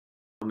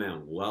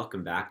Man,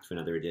 welcome back to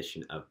another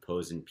edition of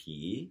Posen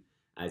PE.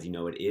 As you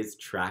know, it is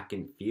track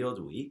and field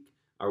week.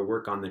 Our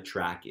work on the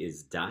track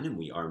is done and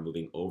we are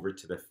moving over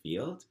to the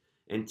field.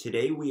 And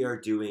today we are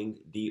doing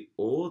the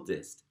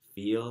oldest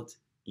field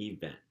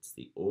events.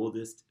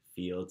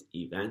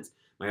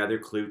 My other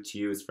clue to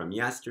you is from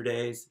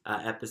yesterday's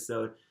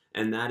episode,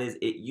 and that is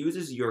it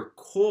uses your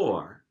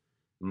core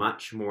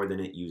much more than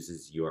it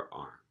uses your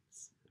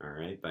arms. All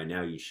right, by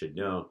now you should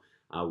know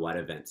what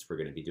events we're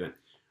going to be doing.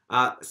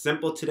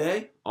 Simple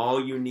today,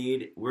 all you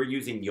need, we're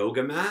using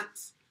yoga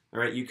mats. All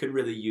right, you could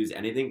really use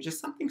anything,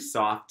 just something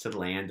soft to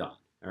land on.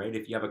 All right,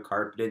 if you have a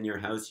carpet in your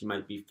house, you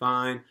might be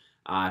fine.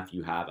 If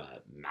you have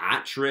a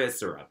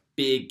mattress or a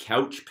big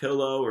couch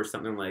pillow or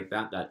something like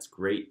that, that's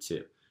great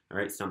too. All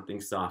right, something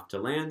soft to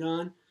land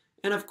on.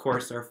 And of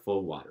course, our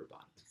full water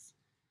bottles.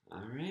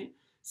 All right,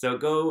 so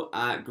go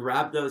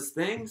grab those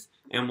things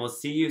and we'll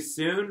see you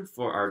soon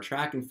for our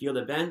track and field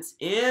events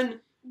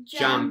in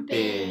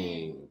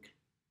jumping.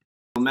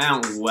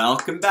 Mount,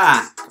 welcome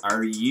back.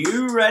 Are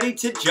you ready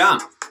to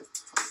jump?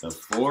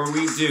 Before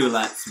we do,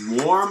 let's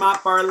warm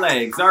up our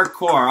legs, our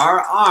core,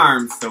 our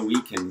arms so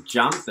we can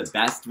jump the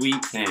best we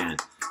can.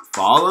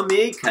 Follow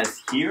me,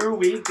 because here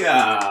we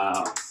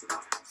go.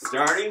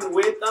 Starting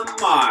with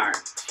a march.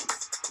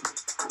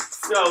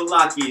 So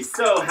lucky,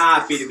 so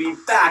happy to be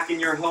back in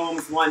your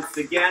homes once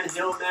again,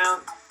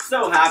 Hillmount.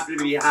 So happy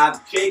to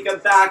have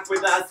Jacob back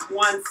with us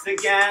once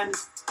again.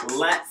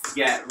 Let's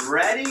get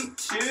ready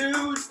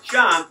to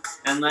jump,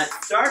 and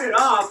let's start it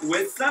off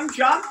with some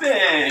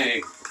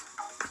jumping.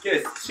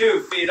 Just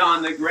 2 feet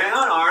on the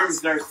ground,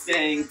 arms are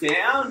staying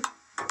down.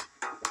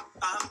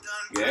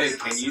 Good,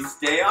 can you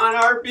stay on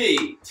our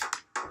beat?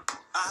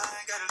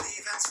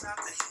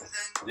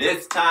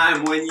 This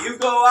time when you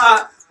go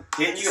up,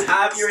 can you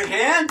have your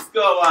hands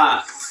go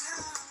up?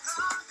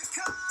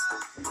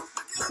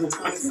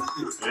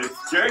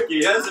 It's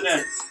tricky, isn't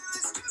it?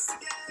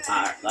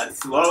 Alright, let's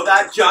slow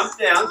that jump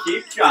down.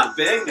 Keep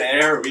jumping.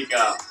 There we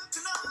go.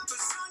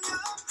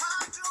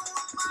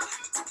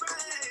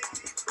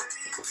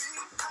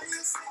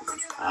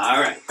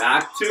 Alright,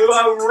 back to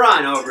a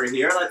run over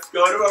here. Let's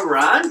go to a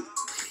run.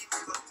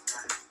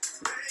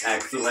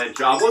 Excellent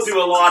job. We'll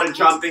do a lot of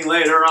jumping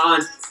later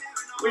on.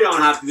 We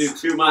don't have to do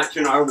too much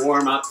in our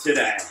warm-up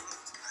today.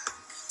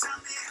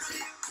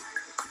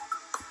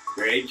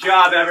 Great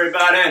job,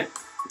 everybody.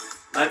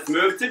 Let's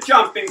move to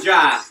jumping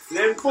jacks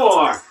in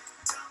 4,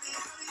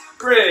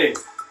 3,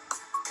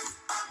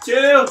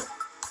 2,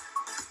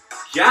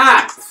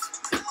 jacks.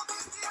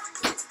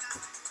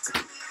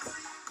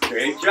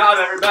 Great job,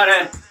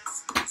 everybody.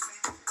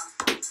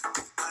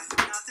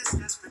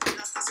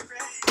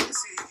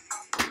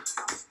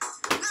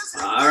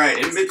 All right,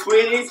 in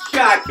between each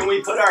jack, can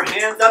we put our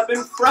hands up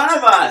in front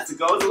of us? It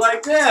goes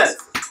like this.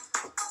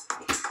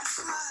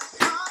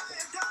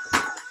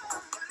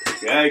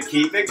 Good,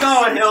 keep it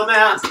going,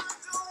 Hillmount.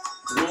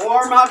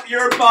 Warm up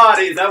your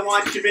bodies. I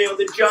want you to be able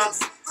to jump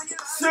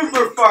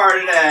super far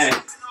today.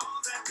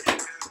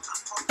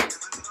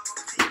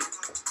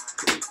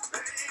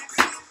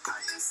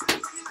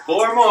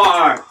 Four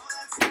more.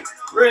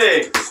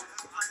 3,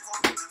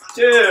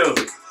 2,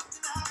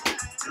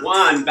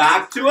 1.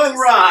 Back to a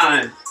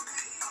run.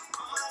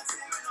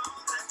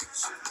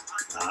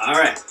 All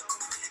right.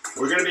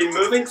 We're going to be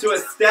moving to a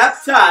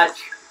step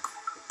touch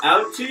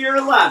out to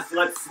your left.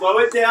 Let's slow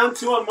it down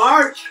to a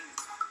march.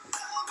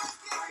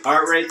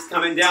 Heart rate's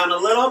coming down a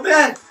little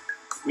bit.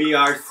 We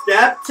are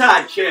step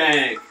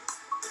touching.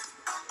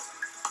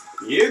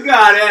 You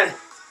got it.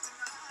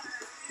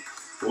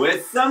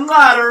 With some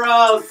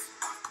laterals.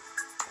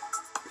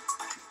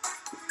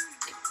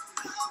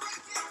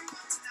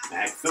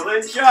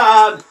 Excellent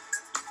job.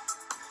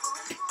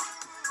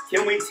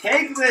 Can we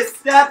take this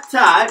step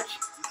touch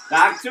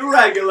back to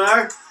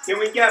regular? Can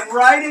we get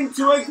right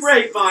into a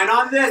grapevine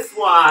on this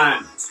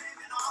one?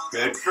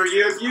 Good for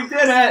you if you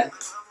did it.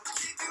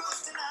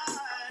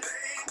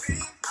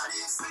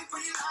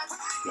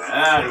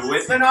 Good,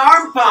 with an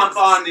arm pump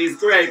on these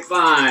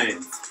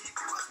grapevines.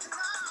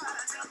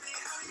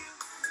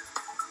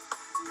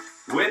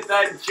 With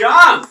a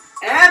jump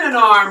and an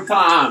arm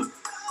pump.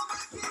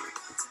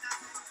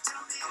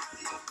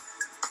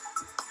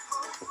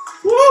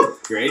 Woo!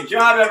 Great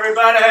job,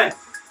 everybody.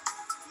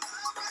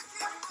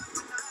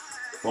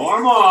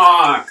 4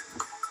 more.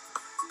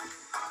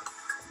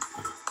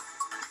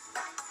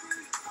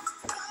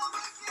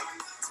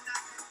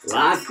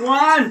 Last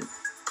one.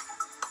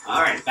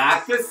 All right,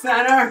 back to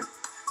center.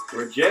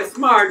 We're just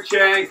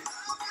marching.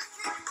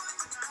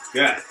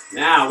 Good.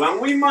 Now, when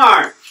we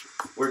march,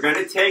 we're going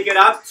to take it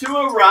up to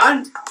a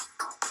run.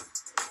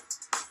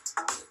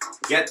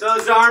 Get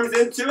those arms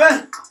into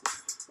it.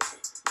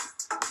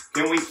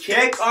 Can we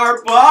kick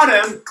our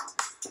bottom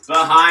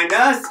behind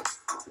us?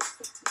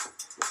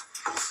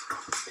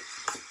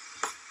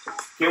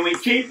 Can we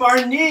keep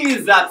our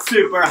knees up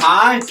super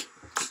high?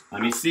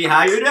 Let me see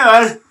how you're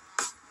doing.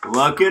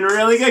 Looking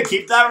really good.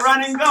 Keep that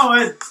running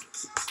going.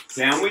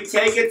 Can we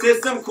take it to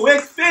some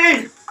quick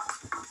feet?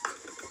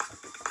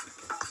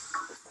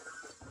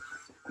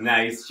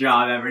 Nice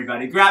job,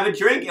 everybody. Grab a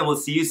drink and we'll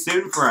see you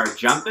soon for our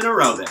jumping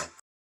aerobic.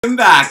 Welcome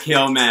back,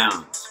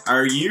 Hillmount.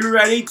 Are you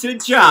ready to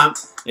jump?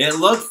 It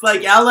looks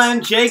like Ella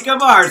and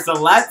Jacob are, so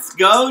let's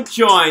go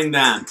join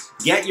them.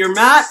 Get your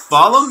mat,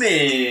 follow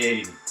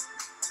me.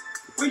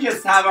 We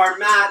just have our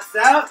mats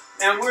out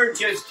and we're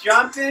just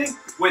jumping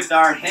with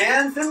our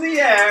hands in the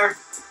air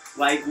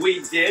like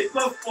we did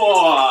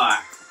before.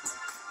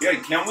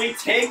 Good, can we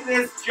take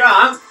this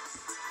jump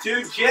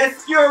to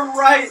just your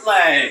right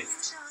leg?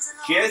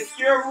 Just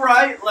your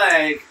right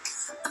leg.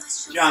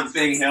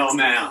 Jumping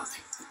Hillmount.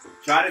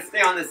 Try to stay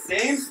on the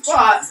same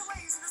spot.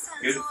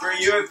 Good for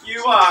you if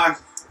you are.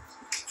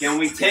 Can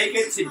we take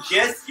it to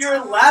just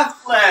your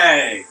left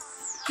leg?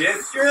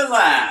 Just your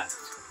left.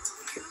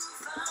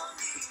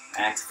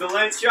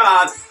 Excellent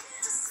job.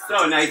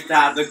 So nice to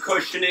have the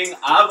cushioning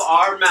of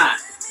our mat.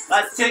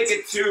 Let's take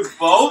it to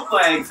both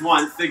legs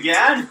once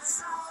again.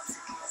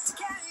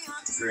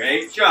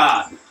 Great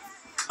job.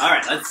 All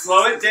right, let's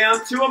slow it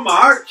down to a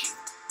march.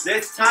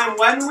 This time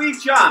when we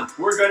jump,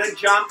 we're going to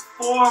jump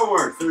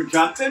forward. So we're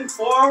jumping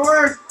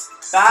forward,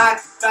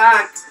 back,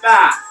 back,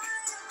 back.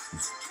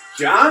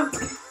 Jump,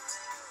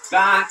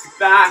 back,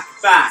 back,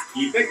 back.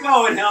 Keep it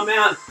going,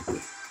 Hillmount.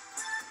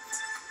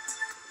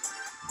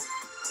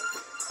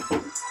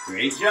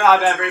 Great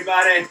job,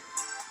 everybody.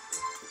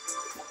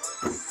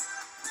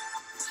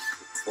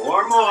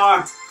 4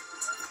 more.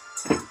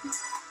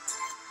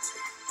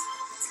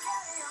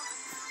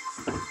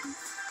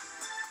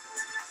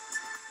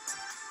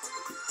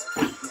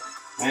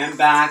 And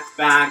back,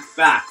 back,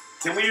 back.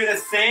 Can we do the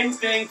same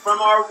thing from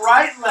our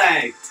right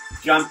leg?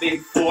 Jumping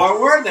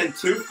forward, then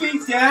 2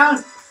 feet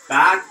down.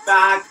 Back,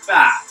 back,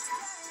 back.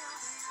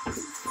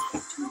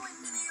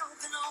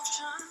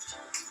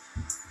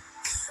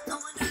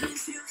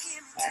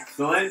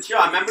 Excellent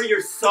job. Remember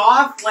your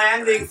soft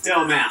landings,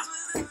 Hillmount.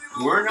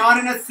 We're not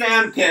in a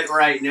sand pit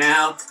right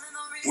now.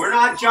 We're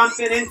not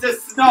jumping into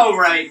snow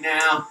right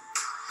now.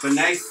 So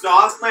nice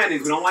soft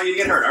landings. We don't want you to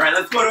get hurt. All right,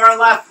 let's go to our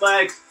left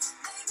leg.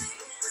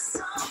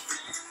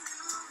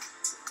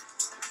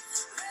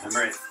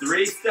 Remember, it's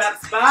 3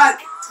 steps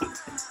back,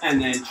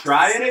 and then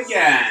try it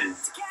again.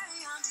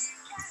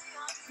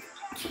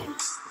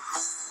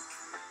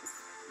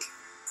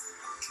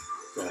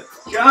 Good.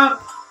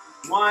 Jump.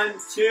 1,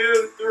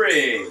 2,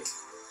 3.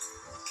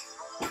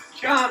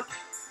 Jump.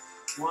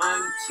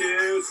 1,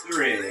 2,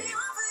 3.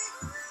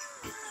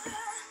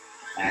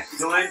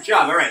 Excellent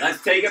job. All right,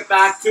 let's take it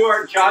back to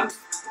our jumps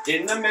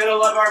in the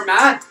middle of our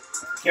mat.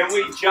 Can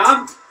we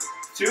jump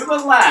to the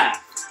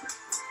left?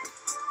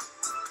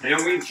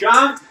 Can we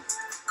jump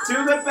to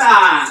the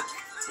back?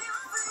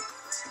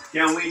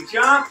 Can we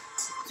jump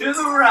to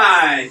the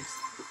right?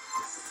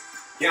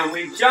 Can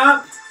we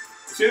jump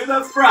to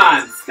the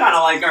front? It's kind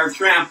of like our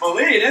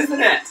trampoline, isn't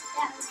it?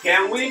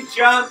 Can we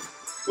jump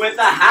with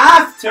a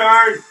half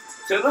turn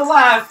to the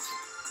left?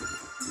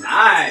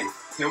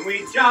 Nice. Can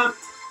we jump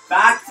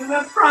back to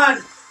the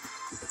front?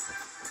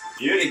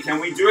 Beauty. Can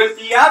we do it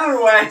the other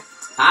way?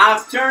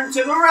 Half turn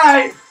to the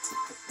right.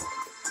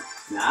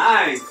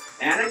 Nice.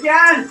 And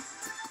again.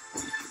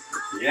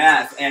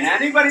 Yes. And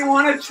anybody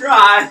want to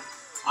try?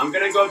 I'm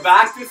going to go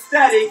back to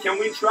steady. Can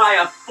we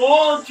try a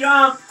full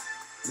jump?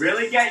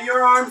 Really get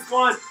your arms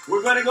going.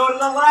 We're going to go to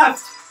the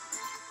left.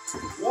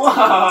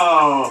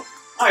 Whoa.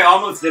 I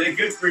almost did it.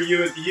 Good for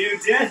you if you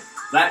did.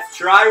 Let's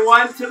try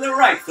one to the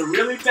right. So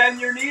really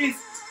bend your knees.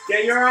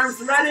 Get your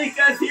arms ready,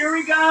 because here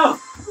we go.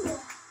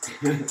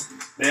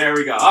 There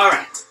we go. All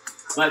right.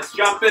 Let's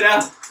jump it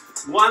up.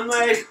 One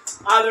leg,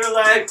 other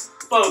leg,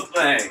 both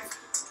legs.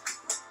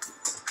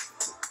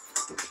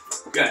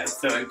 Good.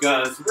 So it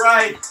goes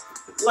right,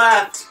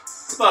 left,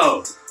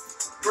 both.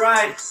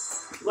 Right,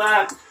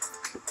 left,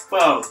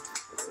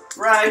 both.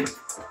 Right,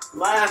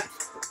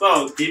 left,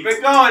 both. Keep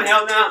it going,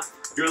 Hillmount.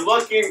 You're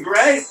looking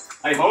great.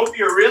 I hope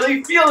you're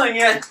really feeling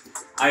it.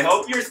 I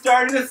hope you're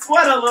starting to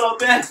sweat a little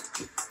bit.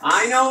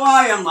 I know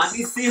I am. Let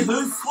me see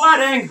who's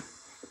sweating.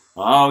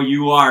 Oh,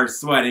 you are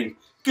sweating.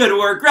 Good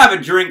work. Grab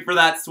a drink for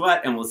that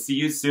sweat, and we'll see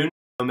you soon.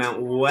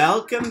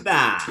 Welcome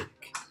back.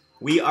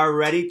 We are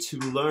ready to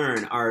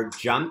learn our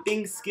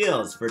jumping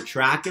skills for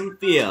track and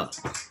field.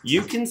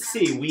 You can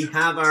see we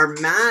have our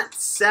mat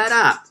set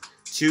up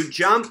to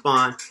jump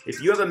on.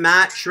 If you have a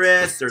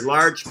mattress or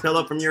large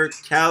pillow from your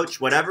couch,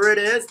 whatever it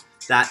is,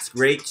 that's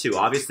great too.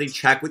 Obviously,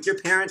 check with your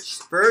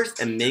parents first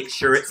and make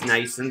sure it's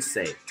nice and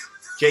safe.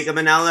 Jacob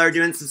and Ella are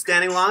doing some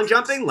standing long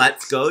jumping.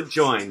 Let's go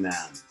join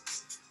them.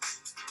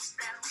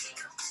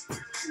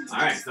 All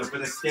right, so for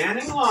the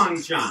standing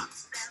long jump,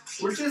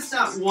 we're just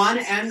at one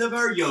end of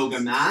our yoga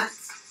mat.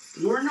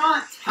 We're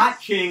not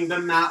touching the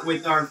mat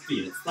with our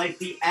feet. It's like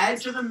the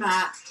edge of the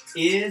mat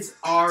is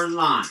our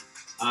line,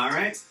 all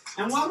right?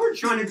 And what we're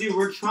trying to do,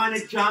 we're trying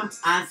to jump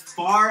as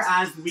far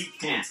as we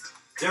can.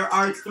 There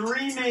are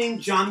 3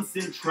 main jumps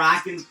in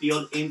track and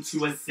field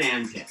into a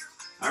sand pit,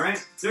 all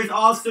right? There's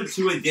also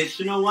 2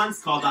 additional ones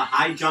called a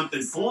high jump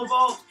and pole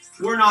vault.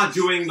 We're not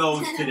doing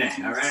those today,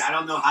 all right? I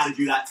don't know how to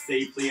do that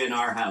safely in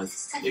our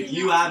house. If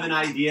you have an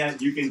idea,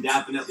 you can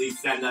definitely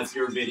send us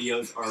your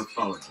videos or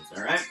photos,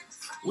 all right?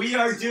 we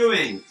are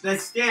doing the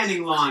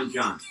standing long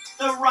jump,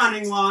 the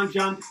running long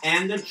jump,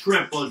 and the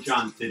triple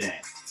jump today.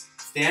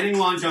 Standing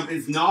long jump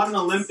is not an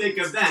Olympic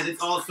event.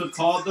 It's also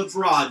called the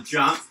broad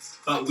jump,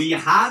 but we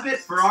have it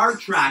for our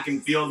track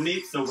and field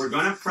meet, so we're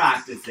going to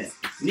practice it.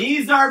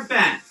 Knees are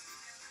bent.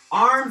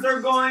 Arms are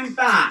going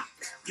back.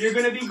 You're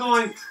going to be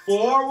going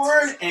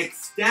forward,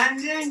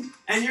 extending,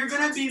 and you're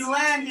going to be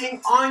landing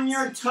on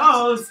your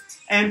toes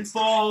and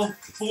fall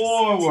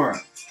forward.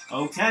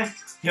 Okay?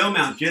 Hill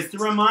mount, just a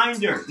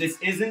reminder, this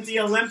isn't the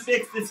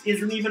Olympics. This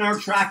isn't even our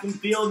track and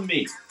field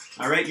meet.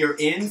 All right? You're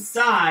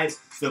inside,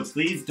 so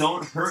please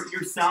don't hurt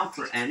yourself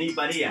or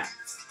anybody else.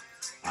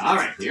 All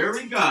right, here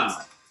we go.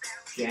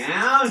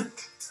 Down,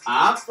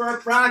 up for a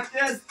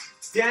practice.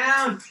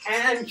 Down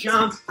and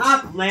jump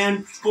up,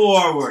 land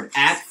forward.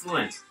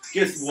 Excellent.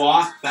 Just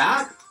walk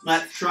back.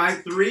 Let's try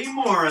 3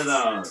 more of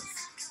those.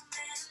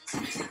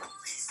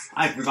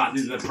 I forgot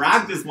this is a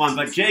practice one,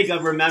 but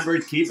Jacob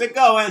remembered. Keep it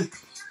going.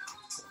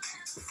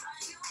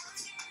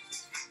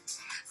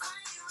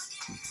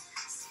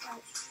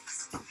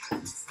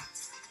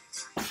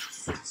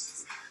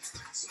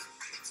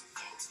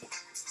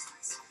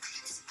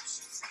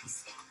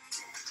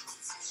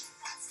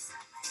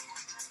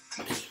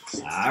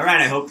 All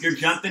right, I hope you're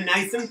jumping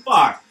nice and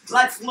far.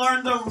 Let's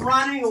learn the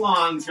running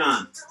long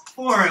jump.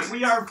 For it,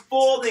 we are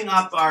folding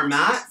up our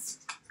mats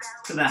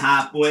to the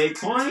halfway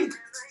point.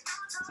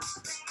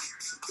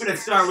 We're going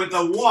to start with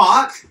a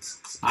walk.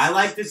 I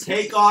like to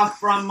take off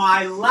from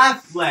my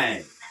left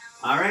leg.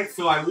 All right,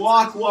 so I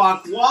walk,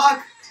 walk,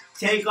 walk,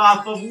 take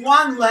off of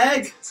one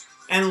leg,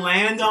 and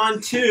land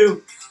on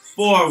 2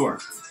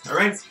 forwards. All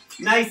right,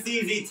 nice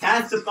easy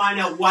test to find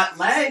out what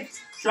leg.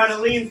 Try to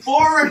lean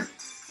forward.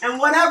 And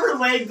whatever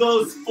leg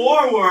goes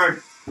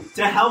forward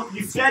to help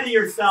you steady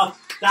yourself,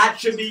 that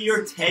should be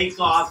your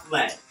takeoff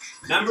leg.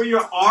 Remember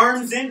your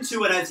arms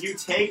into it as you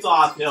take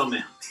off, hill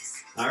mount.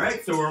 All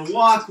right, so we're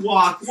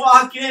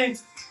walking.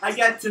 I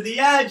get to the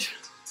edge.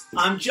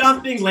 I'm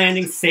jumping,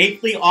 landing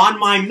safely on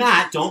my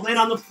mat. Don't land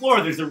on the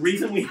floor. There's a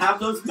reason we have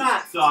those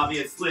mats,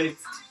 obviously.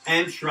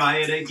 And try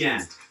it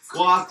again.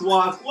 Walk,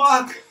 walk,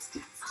 walk.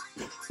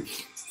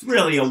 It's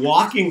really a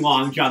walking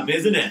long jump,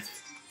 isn't it?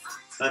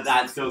 But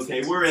that's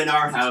okay. We're in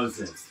our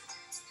houses.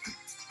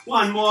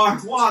 One more.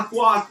 Walk,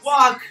 walk,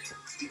 walk.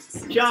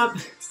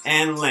 Jump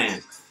and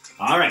land.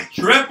 All right.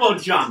 Triple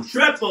jump.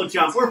 Triple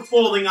jump. We're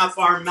folding up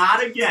our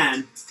mat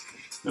again.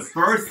 The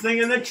first thing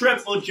in the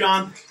triple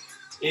jump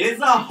is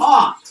a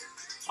hop.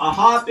 A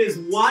hop is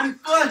 1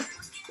 foot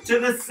to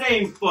the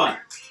same foot.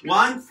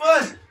 1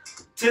 foot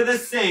to the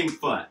same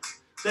foot.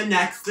 The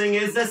next thing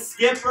is a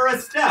skip or a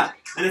step.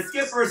 And a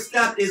skip or a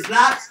step is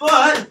that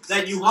foot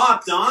that you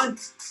hopped on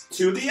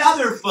to the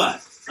other foot.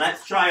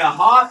 Let's try a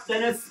hop,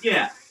 then a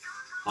skip.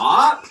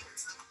 Hop,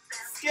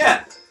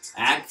 skip.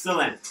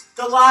 Excellent.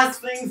 The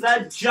last thing's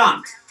a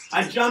jump.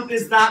 A jump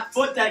is that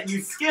foot that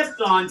you skipped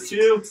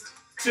onto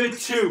to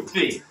 2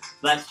 feet.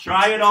 Let's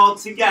try it all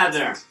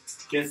together.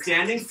 Just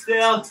standing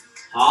still.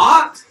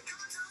 Hop,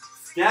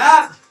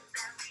 step,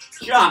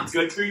 jump.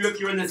 Good for you if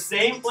you're in the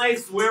same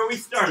place where we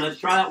started. Let's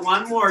try that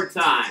one more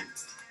time.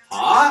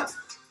 Hop,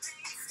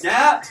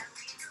 step,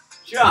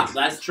 jump.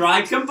 Let's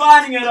try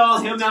combining it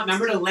all. Hill mount.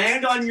 Remember to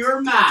land on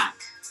your mat.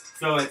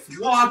 So it's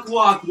walk,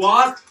 walk,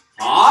 walk,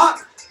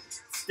 hop,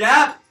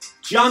 step,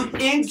 jump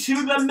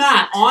into the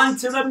mat,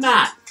 onto the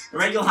mat. All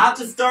right, you'll have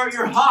to start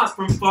your hop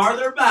from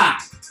farther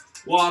back.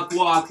 Walk,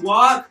 walk,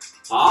 walk,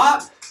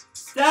 hop,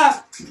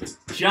 step,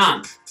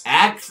 jump.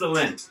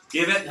 Excellent.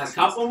 Give it a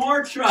couple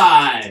more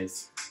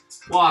tries.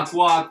 Walk,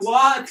 walk,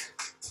 walk,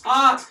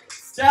 hop,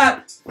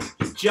 step,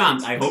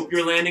 jump. I hope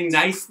you're landing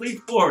nicely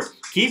forward.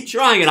 Keep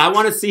trying it. I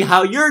want to see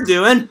how you're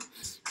doing.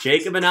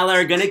 Jacob and Ella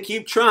are going to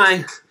keep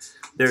trying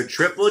their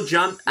triple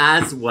jump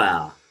as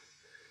well.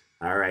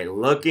 All right,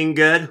 looking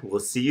good. We'll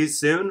see you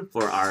soon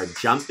for our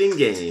jumping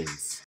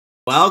games.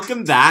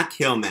 Welcome back,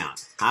 hill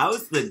mount.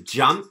 How's the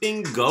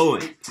jumping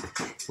going?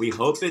 We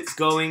hope it's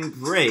going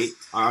great.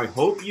 I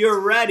hope you're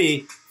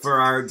ready for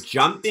our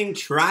jumping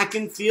track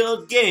and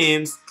field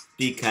games,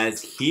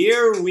 because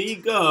here we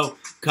go.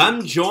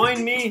 Come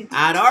join me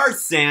at our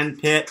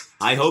sand pit.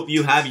 I hope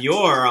you have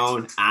your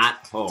own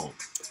at home.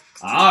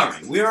 All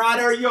right, we're on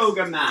our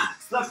yoga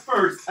mats. The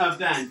first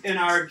event in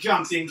our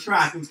jumping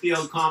track and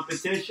field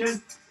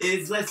competition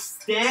is the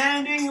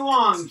standing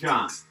long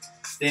jump.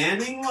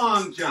 Standing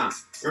long jump.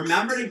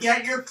 Remember to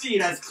get your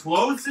feet as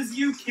close as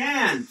you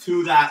can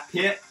to that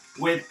pit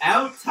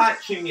without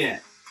touching it.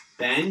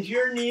 Bend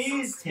your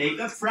knees, take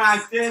a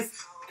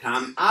practice,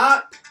 come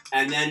up,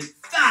 and then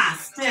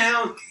fast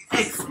down,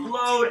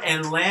 explode,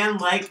 and land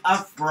like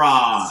a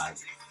frog.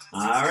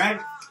 All right,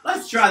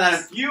 let's try that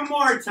a few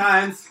more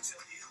times.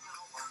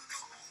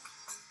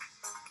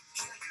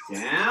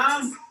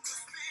 Down,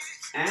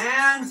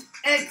 and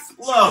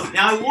explode.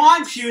 Now I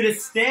want you to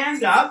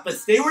stand up, but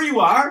stay where you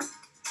are,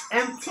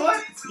 and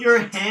put your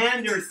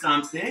hand or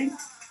something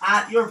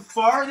at your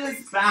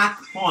farthest back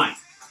point.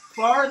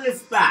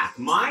 Farthest back.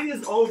 Mine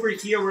is over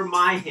here where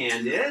my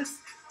hand is.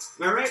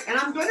 All right, and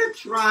I'm going to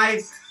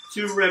try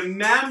to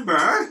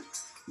remember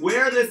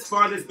where this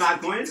farthest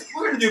back point is,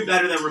 we're going to do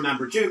better than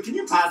remember. Jude, can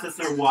you pass us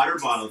our water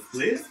bottles,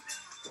 please?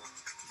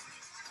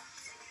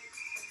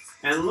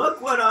 And look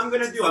what I'm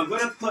going to do. I'm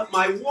going to put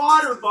my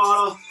water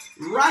bottle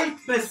right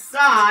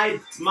beside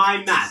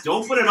my mat.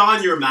 Don't put it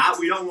on your mat.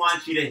 We don't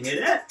want you to hit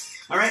it.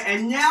 All right,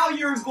 and now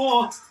your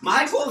goal,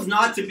 my goal is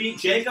not to beat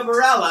Jacob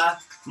or Ella.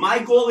 My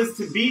goal is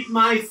to beat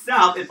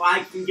myself if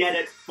I can get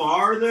it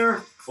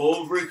farther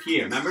over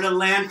here. Remember to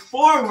land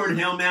forward,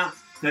 Hillmount,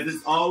 because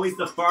it's always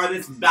the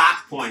farthest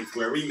back points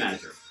where we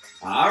measure.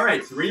 All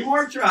right, 3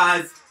 more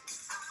tries.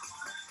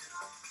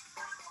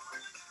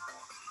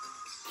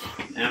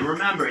 And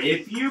remember,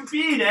 if you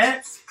beat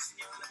it,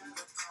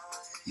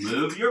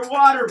 move your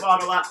water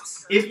bottle up.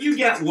 If you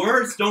get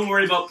worse, don't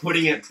worry about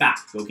putting it back,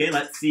 okay?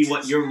 Let's see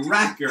what your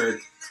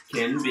record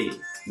can be.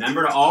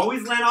 Remember to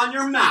always land on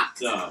your mat,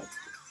 though.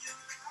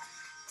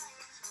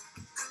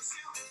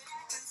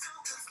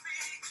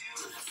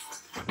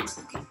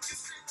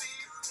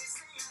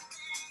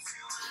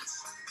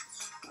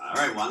 All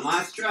right, one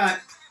last try.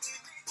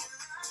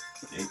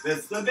 Make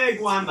this the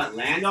big one, but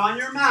land on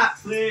your mat,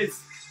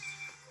 please.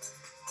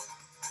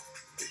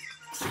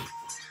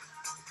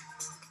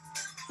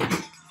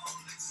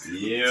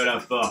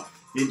 Beautiful.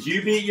 Did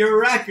you beat your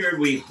record?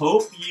 We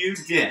hope you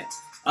did.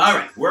 All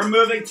right, we're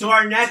moving to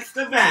our next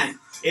event.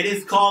 It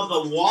is called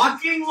the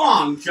walking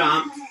long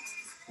jump.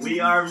 We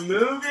are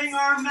moving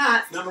our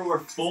mats. Remember, we're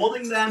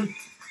folding them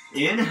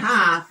in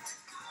half.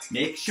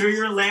 Make sure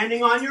you're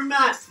landing on your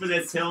mats for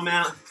this,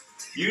 Hillmount.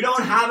 You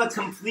don't have a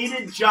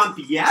completed jump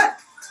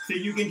yet, so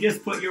you can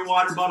just put your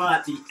water bottle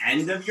at the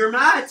end of your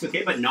mat,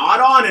 okay? But not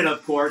on it,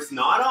 of course,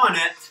 not on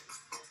it.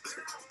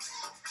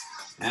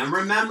 And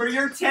remember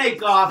your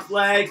takeoff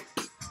leg.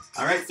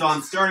 All right, so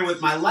I'm starting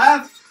with my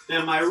left,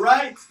 then my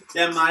right,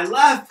 then my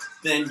left,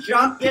 then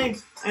jumping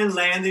and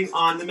landing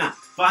on the mat.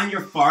 Find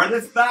your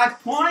farthest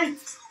back point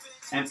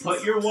and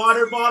put your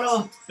water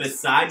bottle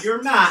beside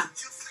your mat.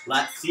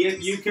 Let's see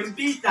if you can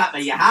beat that,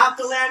 but you have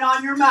to land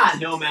on your mat,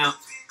 Hillmount.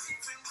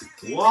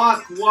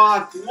 Walk,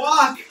 walk,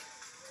 walk,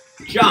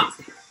 jump.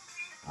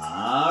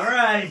 All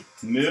right,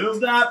 move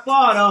that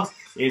bottle.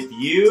 If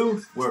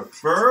you were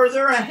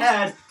further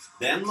ahead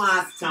than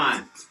last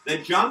time, the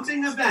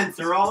jumping events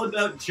are all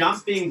about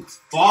jumping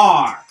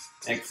far,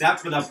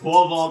 except for the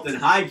pole vault and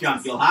high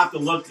jump. You'll have to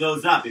look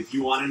those up if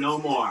you want to know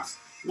more.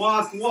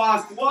 Walk,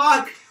 walk,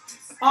 walk,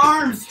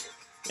 arms,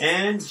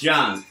 and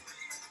jump.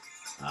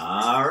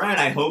 All right,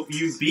 I hope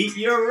you beat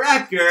your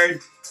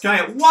record.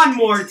 Try it one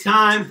more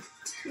time.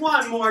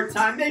 One more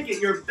time. Make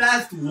it your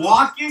best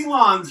walking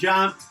long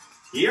jump.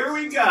 Here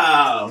we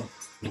go.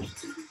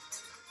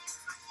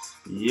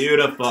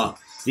 Beautiful.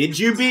 Did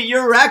you beat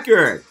your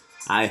record?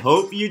 I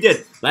hope you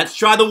did. Let's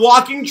try the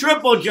walking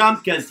triple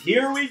jump, because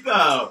here we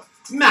go.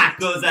 Mat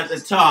goes at the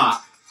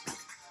top.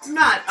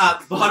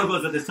 Bottle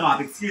goes at the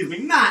top, excuse me.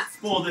 Mat's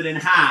folded in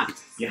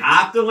half. You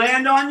have to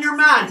land on your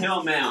mat,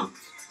 Hillmount.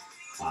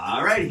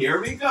 All right,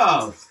 here we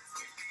go.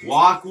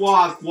 Walk,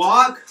 walk,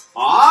 walk.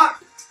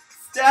 Hop,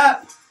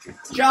 step,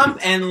 jump,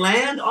 and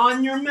land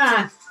on your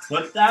mat.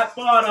 Put that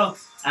bottle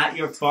at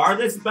your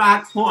farthest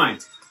back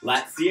point.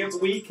 Let's see if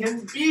we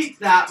can beat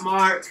that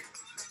mark.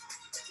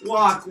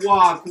 Walk,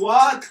 walk,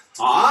 walk.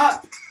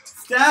 Hop,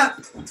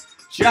 step,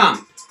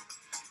 jump.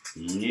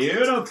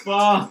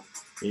 Beautiful.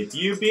 If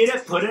you beat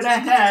it, put it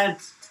ahead.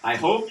 I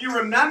hope you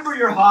remember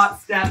your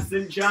hop, steps,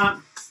 and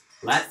jump.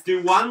 Let's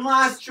do one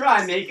last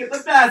try. Make it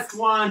the best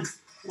one.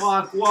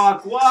 Walk,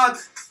 walk, walk.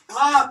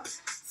 Hop,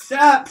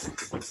 step,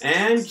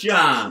 and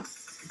jump.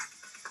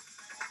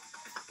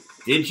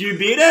 Did you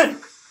beat it?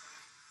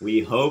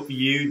 We hope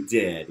you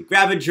did.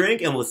 Grab a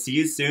drink and we'll see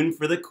you soon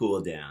for the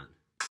cool down.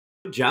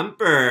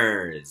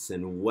 Jumpers,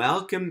 and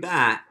welcome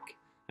back.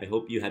 I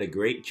hope you had a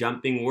great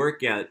jumping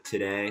workout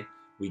today.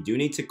 We do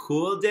need to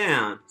cool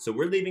down, so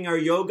we're leaving our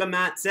yoga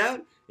mats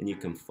out and you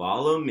can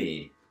follow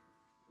me.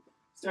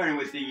 Starting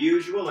with the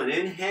usual, an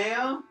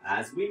inhale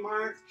as we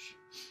march,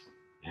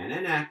 and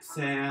an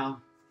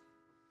exhale.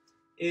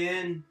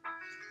 In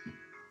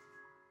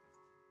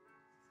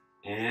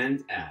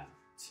and out.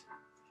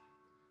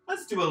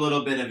 Let's do a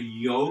little bit of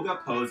yoga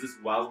poses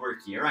while we're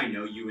here. I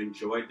know you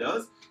enjoyed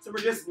those. So we're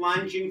just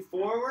lunging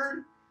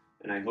forward,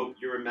 and I hope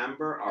you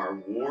remember our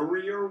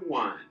warrior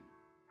one.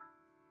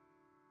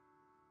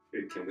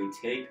 Good. Can we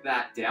take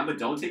that down? But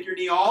don't take your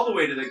knee all the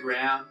way to the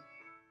ground.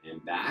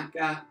 And back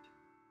up,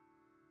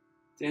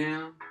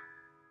 down,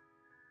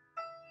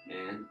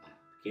 and up.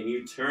 Can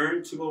you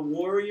turn to a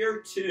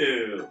warrior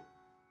two?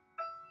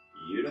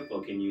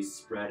 Beautiful. Can you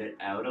spread it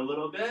out a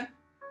little bit?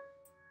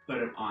 Put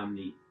it on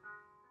the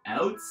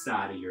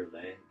outside of your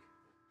leg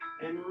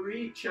and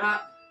reach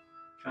up.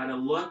 Try to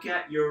look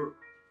at your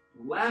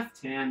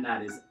left hand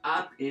that is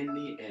up in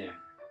the air.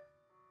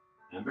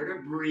 Remember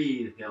to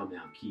breathe,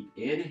 Hillmount. Keep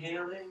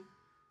inhaling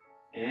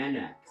and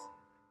exhaling.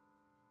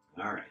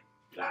 All right,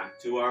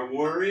 back to our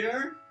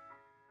warrior.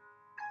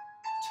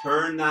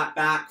 Turn that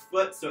back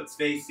foot so it's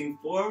facing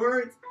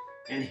forward,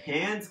 and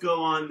hands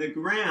go on the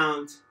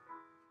ground.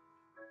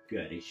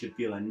 Good. You should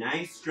feel a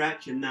nice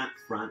stretch in that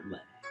front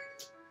leg.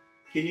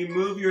 can you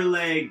move your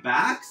leg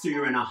back so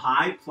you're in a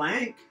high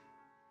plank?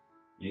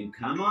 And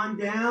come on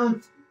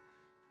down.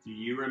 Do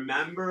you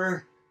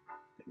remember?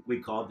 I think we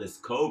called this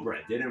cobra,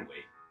 didn't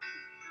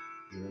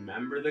we? You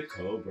remember the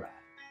cobra?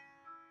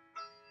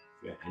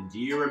 Good. And do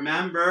you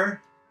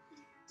remember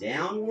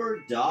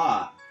downward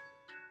dog?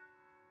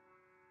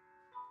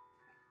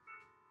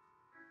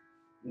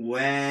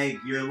 Wag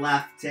your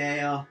left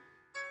tail.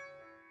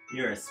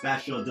 You're a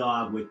special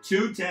dog with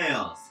 2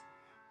 tails.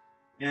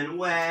 And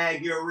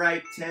wag your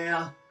right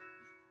tail.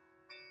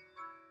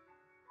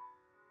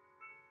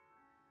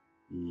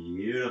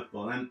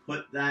 Beautiful. And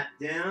put that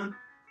down.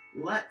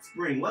 Let's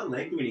bring, what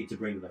leg do we need to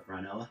bring to the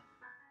front, Ella?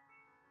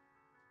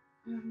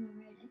 The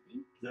right, I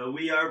think. So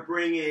we are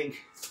bringing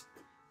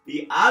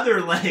the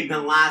other leg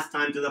than last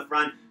time to the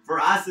front. For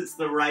us, it's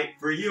the right.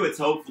 For you, it's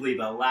hopefully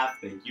the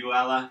left. Thank you,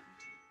 Ella.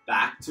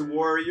 Back to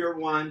warrior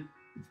 1.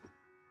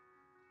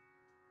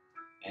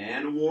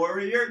 And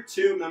warrior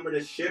 2. Remember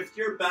to shift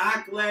your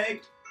back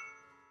leg.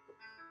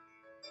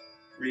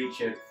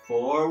 Reach it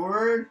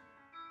forward.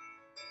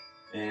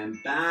 And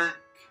back.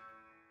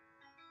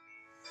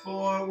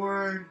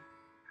 Forward.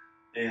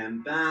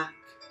 And back.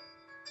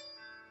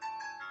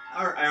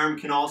 Our arm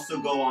can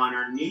also go on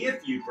our knee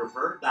if you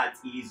prefer.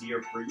 That's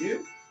easier for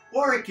you.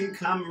 Or it can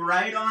come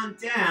right on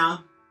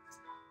down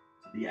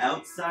to the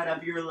outside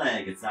of your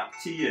leg. It's up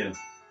to you.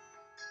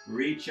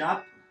 Reach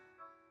up.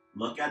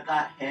 Look at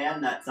that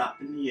hand that's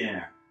up in the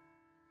air.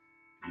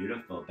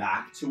 Beautiful.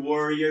 Back to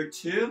warrior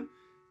 2.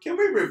 Can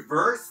we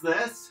reverse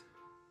this?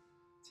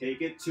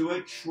 Take it to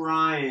a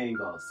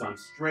triangle. So I'm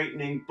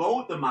straightening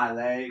both of my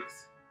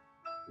legs.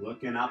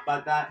 Looking up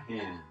at that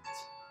hand.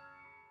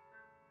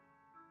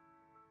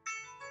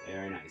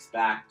 Very nice.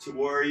 Back to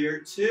warrior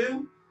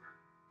 2.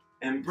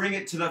 And bring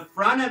it to the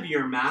front of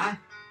your mat.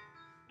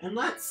 And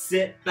let's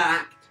sit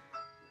back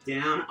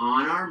down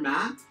on our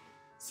mat.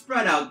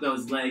 Spread out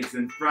those legs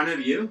in front of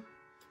you.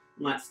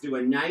 Let's do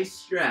a nice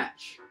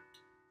stretch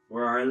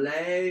for our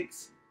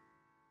legs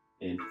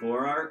and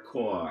for our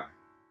core.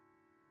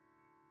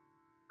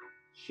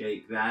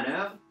 Shake that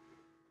out.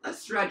 Let's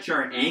stretch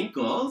our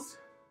ankles.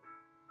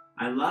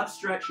 I love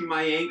stretching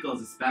my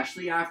ankles,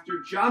 especially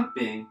after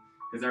jumping,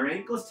 because our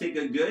ankles take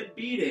a good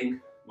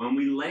beating when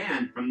we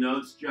land from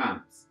those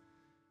jumps.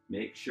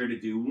 Make sure to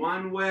do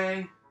one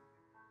way,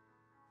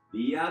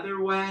 the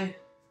other way,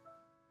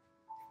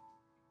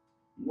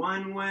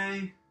 one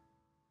way,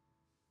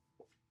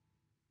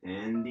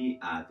 and the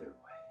other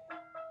way.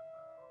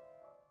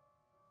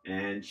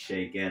 And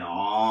shake it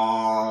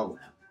all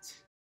out.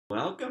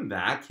 Welcome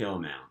back,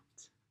 Hillmount.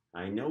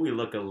 I know we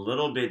look a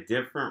little bit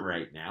different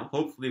right now.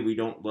 Hopefully we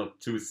don't look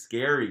too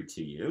scary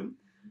to you.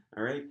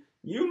 All right?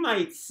 You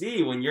might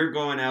see when you're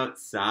going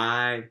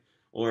outside,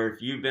 or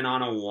if you've been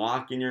on a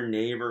walk in your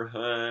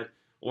neighborhood,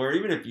 or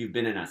even if you've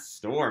been in a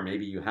store,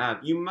 maybe you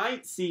have, you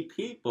might see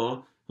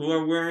people who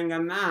are wearing a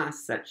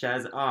mask such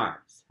as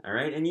ours. All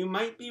right? And you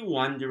might be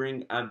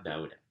wondering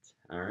about it.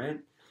 All right?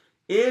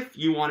 If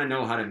you want to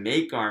know how to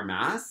make our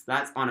masks,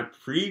 that's on a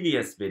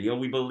previous video.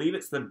 We believe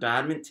it's the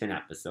badminton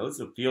episode,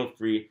 so feel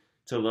free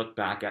to look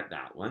back at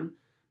that one.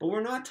 But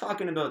we're not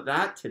talking about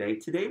that today.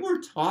 Today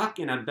we're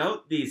talking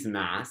about these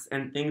masks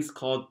and things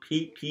called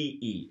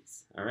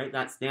PPEs. All right,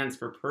 that stands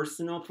for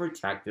Personal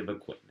Protective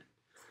Equipment.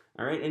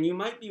 All right, and you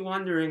might be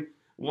wondering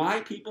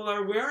why people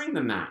are wearing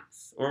the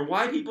masks, or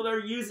why people are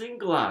using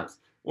gloves,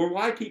 or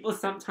why people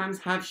sometimes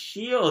have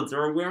shields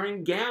or are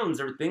wearing gowns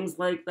or things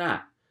like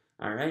that.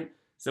 All right,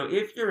 so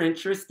if you're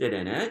interested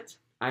in it,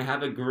 I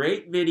have a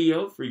great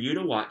video for you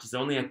to watch. It's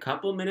only a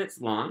couple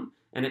minutes long.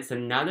 And it's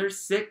another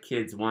Sick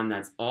Kids one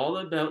that's all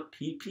about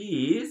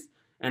PPEs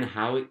and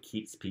how it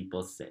keeps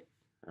people safe.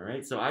 All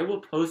right, so I will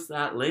post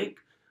that link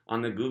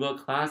on the Google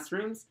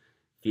Classrooms.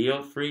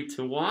 Feel free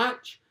to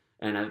watch.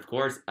 And of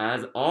course,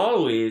 as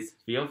always,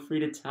 feel free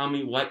to tell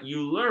me what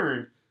you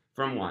learned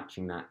from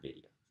watching that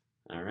video.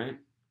 All right,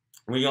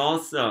 we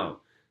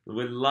also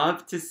would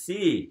love to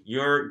see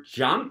your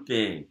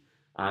jumping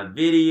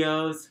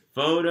videos,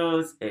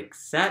 photos,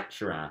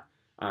 etc.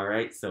 All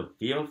right, so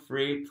feel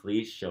free,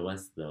 please show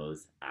us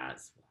those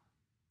as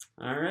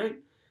well. All right,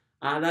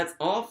 that's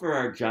all for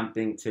our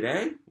jumping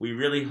today. We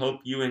really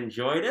hope you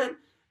enjoyed it,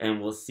 and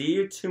we'll see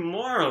you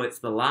tomorrow. It's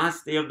the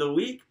last day of the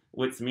week,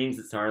 which means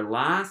it's our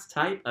last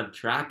type of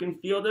track and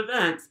field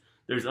events.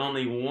 There's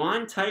only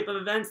one type of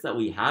events that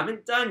we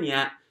haven't done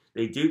yet.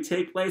 They do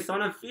take place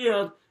on a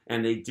field,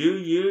 and they do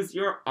use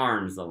your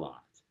arms a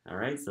lot. All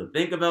right, so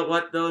think about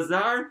what those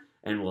are,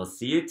 and we'll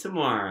see you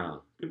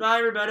tomorrow. Goodbye,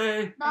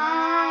 everybody.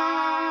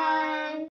 Bye.